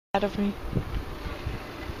Out of me.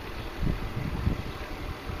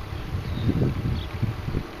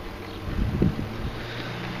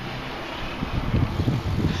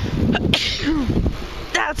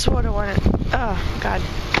 That's what I wanted. Oh God.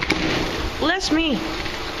 Bless me.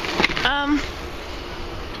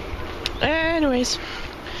 Anyways.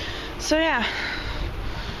 So yeah.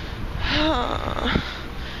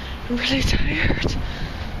 I'm really tired.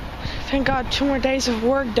 Thank God 2 more days of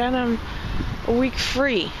work, then I'm a week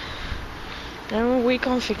free. Then I'm a week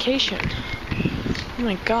on vacation. Oh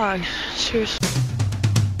my God. Seriously.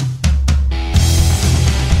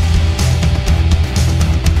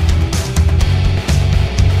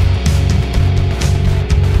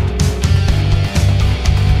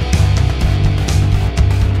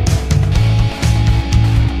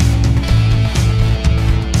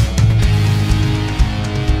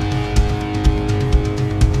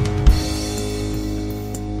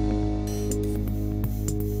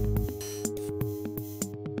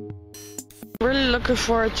 Really looking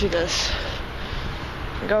forward to this.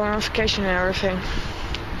 Going on vacation and everything.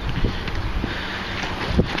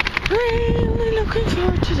 Really looking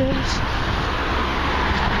forward to this.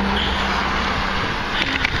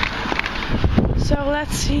 So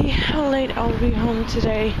let's see how late I'll be home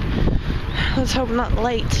today. Let's hope not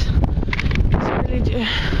late. Because I really do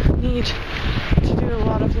need to do a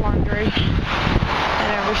lot of laundry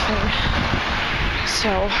and everything.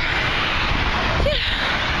 So yeah.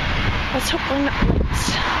 Let's hope we're not late.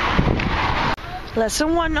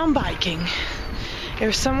 Lesson 1 on biking.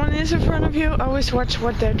 If someone is in front of you, always watch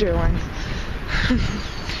what they're doing.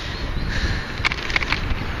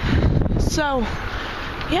 So,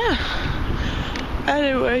 yeah.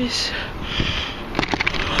 Anyways.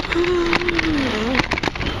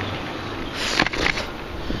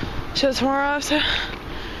 So tomorrow I have to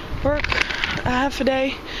work a half a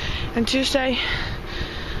day. And Tuesday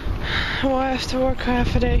we'll have to work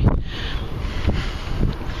half a day.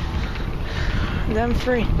 Then I'm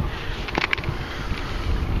free.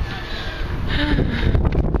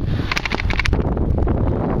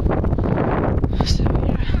 So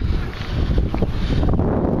yeah.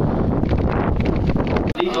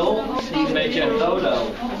 Diesel, die is een beetje een dodo.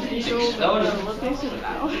 Wat is het nou?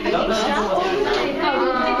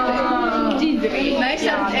 Die drie. Mij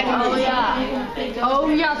staat het echt. Oh ja.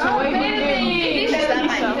 Oh ja, zo heet het. Staat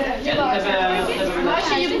mij. Als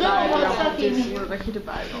je je bril op wat staat hier niet. Dat je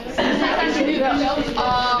erbij komt.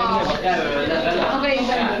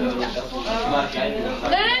 Oké,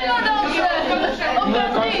 nee, maar dansen. Op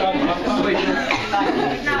de drie.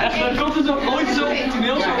 Echt, komt het nog ooit zo op het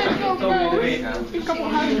toneel zo? Ik kan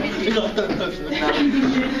wel huilen.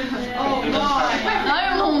 Nou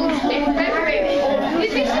jongens, ik ben weer.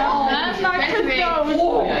 Dit is al. Maar ik ben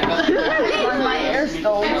dood. Dat is mijn eerste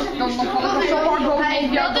dood. Dan kan ik zo hard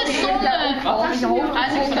boven. Dat is zonde.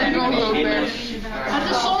 Het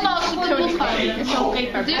is zonde als het dood gaat.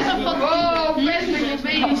 Dit is een van. Wow,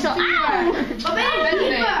 ben zo. Auw! Wat ben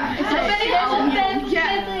je? Wat ben je al een tentje?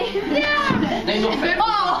 Ja! Nee, nog ver.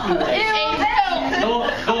 Oh!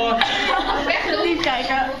 Door. Weg niet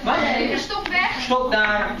kijken. Wat? Stop weg. Stop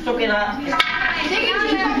daar. Stop in daar.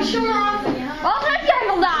 Wat heb jij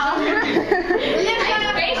vandaag? Ik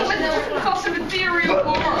ben bezig met de gasten material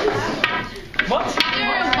board. Wat?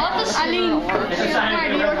 Wat is Aline?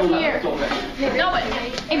 Die wordt hier.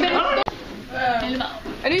 Ik ben helemaal.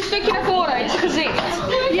 En nu een stukje naar voren, in zijn gezicht.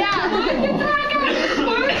 Ja,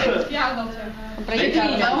 ja, dat breek ik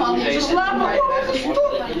niet. Ze slapen op.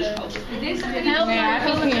 Nee, hij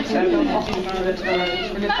gaat niet.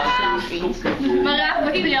 Maar raak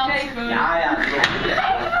me niet af. Ja.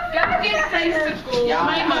 Kijk, ik heb een feest. Ja,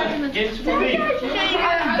 dit is voor wie?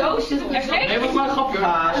 Nee, moet maar een grapje.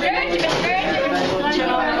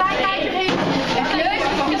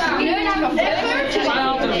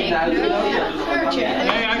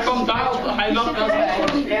 Nee, hij kwam daar op. Hij lag daar.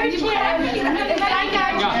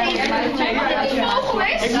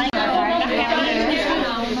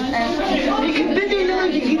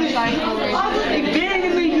 Ik ben in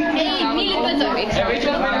een beetje En weet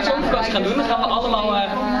je wat we in de zomervakantie gaan doen? Dan gaan we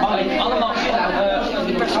allemaal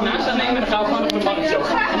die personages aannemen en dan gaan we gewoon op een bankje.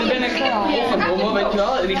 En dan ben ik of een homo, weet je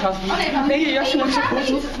wel, en die gaat nee, je jasje moet zo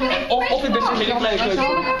goed. Of ik ben zo heel leuk.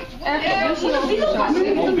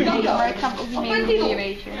 Maar ik ga ook niet meer,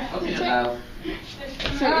 weet je.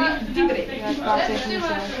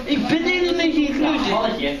 Ik ben in een beetje geknoeid.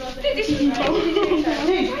 Mannetje. Dit is niet zo.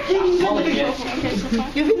 Mannetje.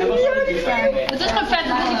 Het is gewoon vet,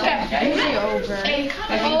 dat is niet vet.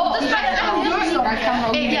 Oh, dat is vet.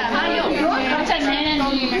 Ja, Mario. Wat zijn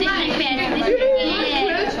dit is geen vet.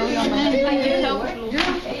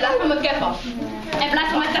 Blijf van mijn cap af. En blijf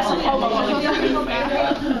van mijn tas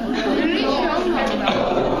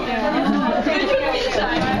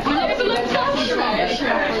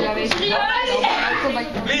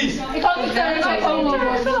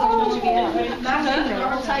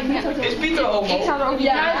Is Pieter homo? Ik zou er ook niet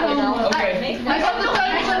Oké. Hij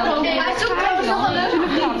zoekt trouwens nog een leuke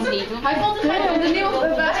vriend. Hij vond het fijn om de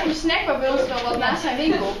nieuwe baas van de snackbar bij ons wel wat naast zijn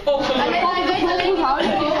winkel. Hij weet alleen niet houden.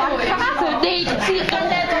 Nee, ik zie het gewoon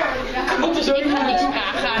net. Moet er zo in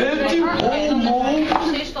bent u homo?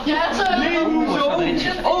 Ja, zo. Nee, hoezo?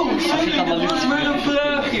 Oh, sorry, dat is weer een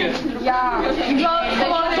vraagje. Ja, ik wou het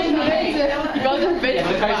gewoon even weten. Ik wou het even weten.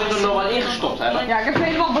 Dan ga je ze er nog wel ingestopt hebben. Ja, ik heb het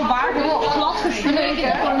helemaal bewaard, helemaal glad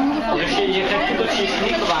gestreken. Dus je geeft dat je het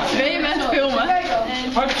niet bewaard. Ben je met het filmen?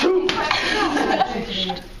 Hard toe.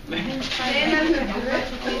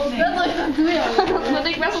 Dat doe je al. Dat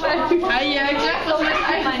ik best wel even... Hij krijgt wel met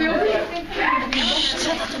zijn eigen filmpje.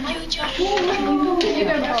 Zet dat op YouTube. Ik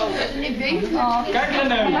ben boos. Ik denk het. Kijk naar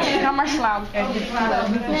neus. Ga maar slaan. Ik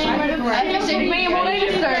ben je volledig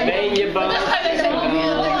steun. Ben je boos?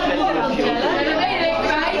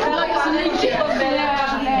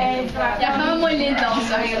 Ja, gaan we mooi lint dansen.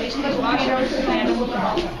 Maar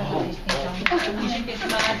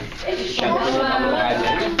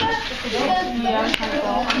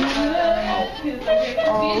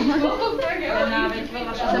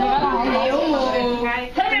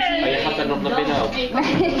je gaat er nog naar binnen ook.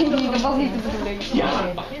 Nee, dat was niet de bedoeling. Ja.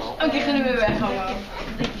 Oké, gaan we weer weg.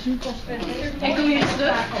 Ik kom hier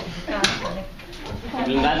terug.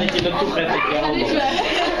 Nadat je naartoe gaat, ik Ga niet weg.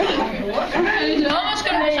 Anders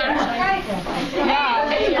kunnen we zo. Ja,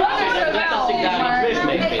 ik was er net als ik daar een quiz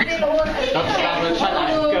mee vind. Dat is namelijk zijn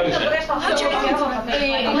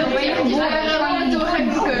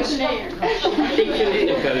eigen keuze. Ik vind dit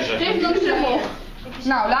een keuze. Geef nog zo.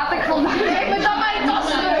 Nou, laat ik vandaag. Geef me dan mijn tas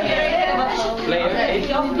terug.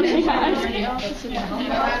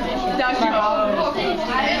 Dankjewel.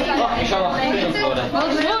 Ik zou wel gefilmd worden. Wat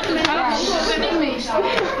is het?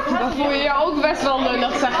 Dat voel je je ook best wel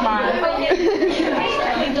lullig, zeg maar.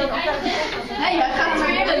 Hé, hij gaat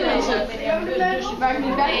weer lezen. Waar ik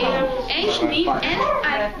niet bij kan. Eentje niet en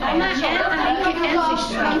Anna en Anneke en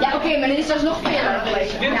zuster. Ja, oké, maar dit is dus nog veel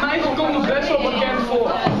gelezen. Dit meisje komt nog best wel bekend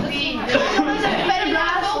voor. Bij de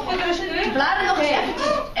bladen. Bladen nog eens eventjes.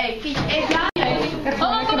 Hé, kindje, even.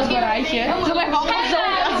 Oh, ik heb het een rijtje. Zullen we even allemaal zo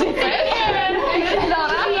gaan zitten? Hé,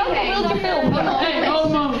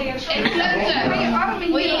 homo. Hé, Fluiten.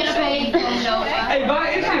 Wil je hier even heen komen lopen? Hé, waar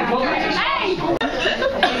is dit? Wat is het?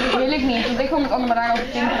 Wil ik niet, want ik wil met Anne maar daarover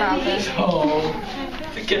praten. Oh.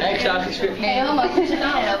 Ik ken echt graag iets weer. Nee, helemaal niet. Ik zit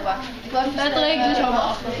aanlopen. Patrick, dus allemaal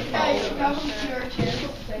achter.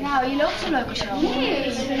 Nou, je loopt zo leuk als zo.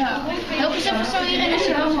 Loop eens even zo hierin als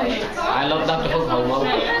je homo bent. Hij loopt daar toch ook homo?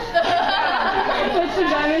 Ja,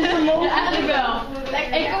 eigenlijk wel.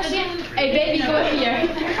 Hey, kom eens hier. Hey baby, kom even hier.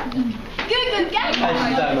 Kijk. Hij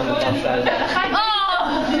zit daar met het afsluiten. Dan ga ik... Oh!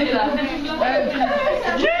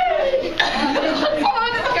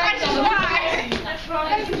 Kijk eens waar.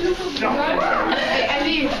 En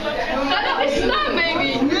die. Ga nou eens slaan,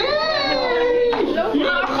 baby.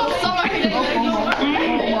 Oh, godsamme. Dit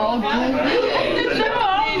is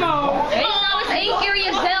homo. Wees nou eens 1 keer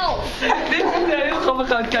jezelf. Dit is heel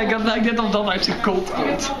grappig uit. Kijk, dat lijkt net of dat uit zijn kont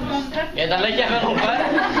komt. Ja, dan let jij wel op, hè?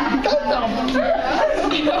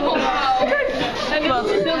 Wat?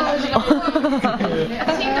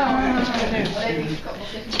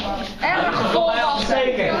 Erg Volgens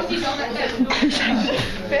zeker.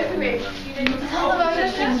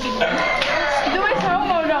 Doe eens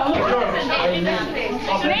homo dan.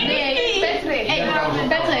 Nee, Patrick. Hey,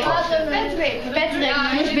 Patrick, hoe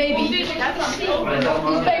is baby?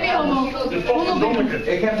 Hoe is baby homo?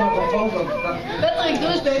 Ik heb nog een foto. Patrick, doe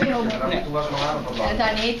eens baby homo. Nee, toen was ik nog aan het En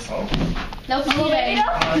daar niet. Loop eens hierheen.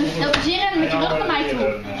 Loop eens hierheen met je rug naar mij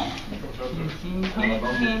toe.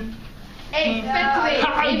 Hey, Patrick,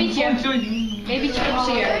 babytje. Babytje op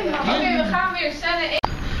zeer. Oké, we gaan weer stellen.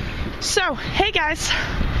 So, hey guys.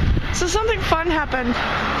 So something fun happened.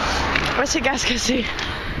 As you guys can see,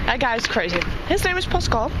 that guy is crazy. His name is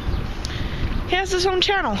Pascal. He has his own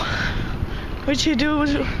channel, which he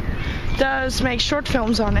does make short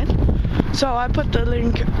films on it. So I put the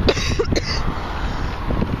link.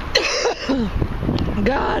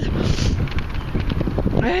 God,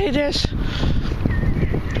 I hate this.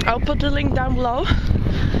 I'll put the link down below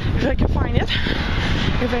if I can find it.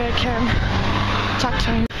 If I can talk to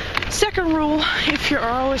him. Second rule, if you're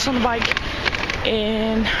always on the bike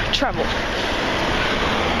in travel,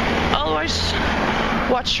 always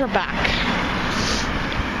watch your back.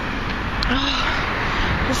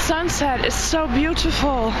 Oh, the sunset is so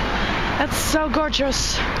beautiful. That's so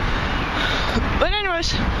gorgeous. But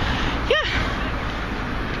anyways, yeah,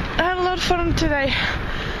 I had a lot of fun today.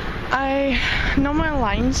 I know my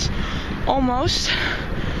lines almost.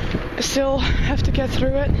 I still have to get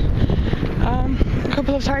through it. a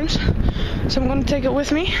couple of times, so I'm gonna take it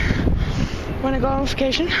with me when I go on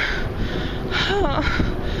vacation.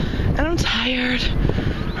 And I'm tired.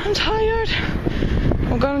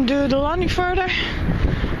 I'm gonna do the laundry further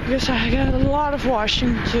because I got a lot of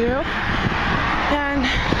washing to do. And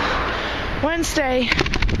Wednesday,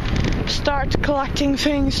 start collecting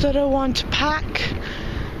things that I want to pack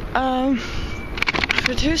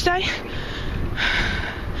for Tuesday.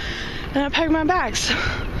 And I pack my bags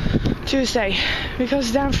Tuesday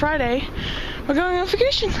because then Friday we're going on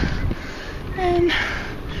vacation. And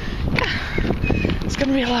yeah, it's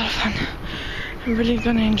gonna be a lot of fun. I'm really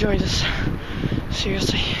gonna enjoy this.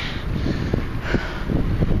 Seriously.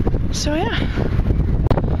 So yeah.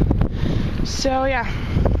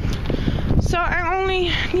 So I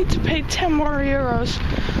only need to pay 10 more euros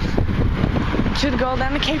to the girl.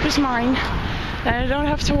 Then the cape is mine. Then I don't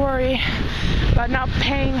have to worry about not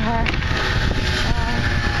paying her.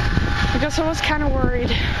 Because I was kind of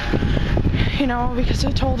worried, you know, because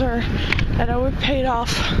I told her that I would pay it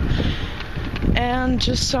off. And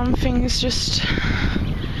just some things just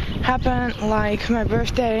happened, like my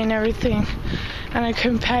birthday and everything. And I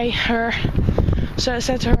couldn't pay her. So I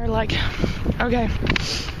said to her, like, okay,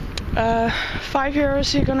 5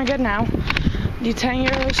 euros you're gonna get now. The 10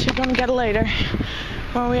 euros you're gonna get later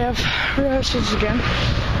when we have rehearsals again.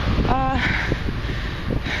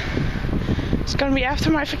 It's gonna be after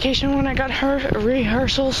my vacation when I got her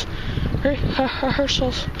rehearsals.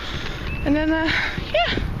 And then,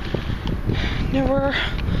 yeah. Then we're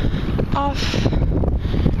off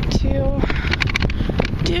to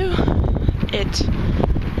do it.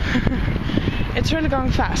 It's really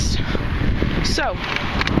going fast. So,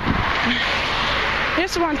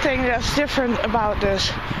 here's one thing that's different about this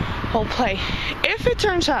whole play. If it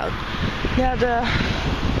turns out that the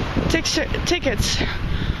tickets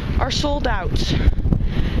are sold out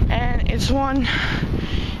and it's one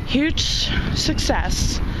huge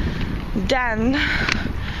success, then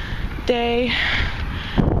they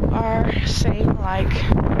are saying, like,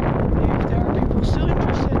 if there are people still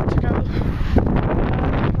interested to go,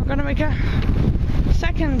 we're gonna make a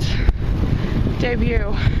second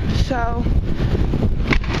debut. So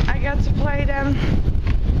I got to play them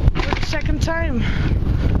for the second time.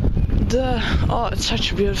 Oh, it's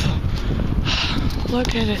such a beautiful,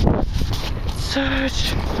 look at it,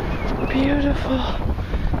 such beautiful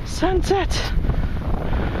sunset.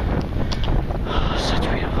 Oh, such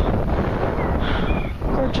beautiful,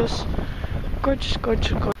 gorgeous.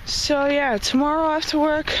 So yeah, tomorrow after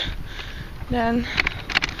work, then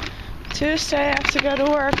Tuesday I have to go to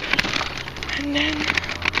work, and then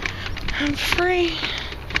I'm free,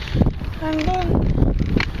 and then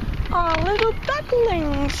little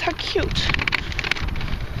ducklings, how cute.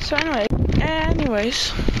 So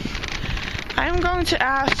anyways, I'm going to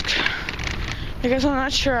ask, because I'm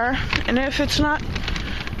not sure, and if it's not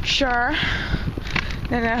sure,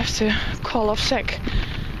 then I have to call off sick.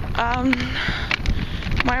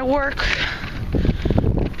 My work,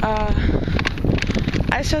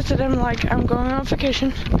 I said to them, like, I'm going on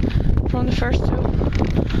vacation from the 1st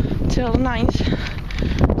till the 9th.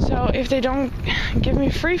 So if they don't give me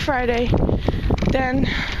free Friday, then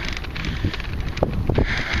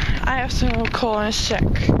I have to call in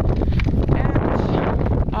sick.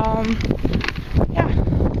 And yeah.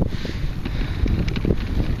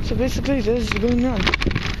 So basically this is going on.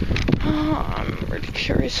 I'm really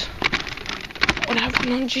curious what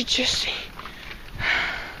happened on GGC.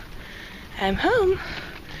 I'm home.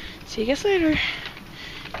 See you guys later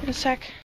in a sec.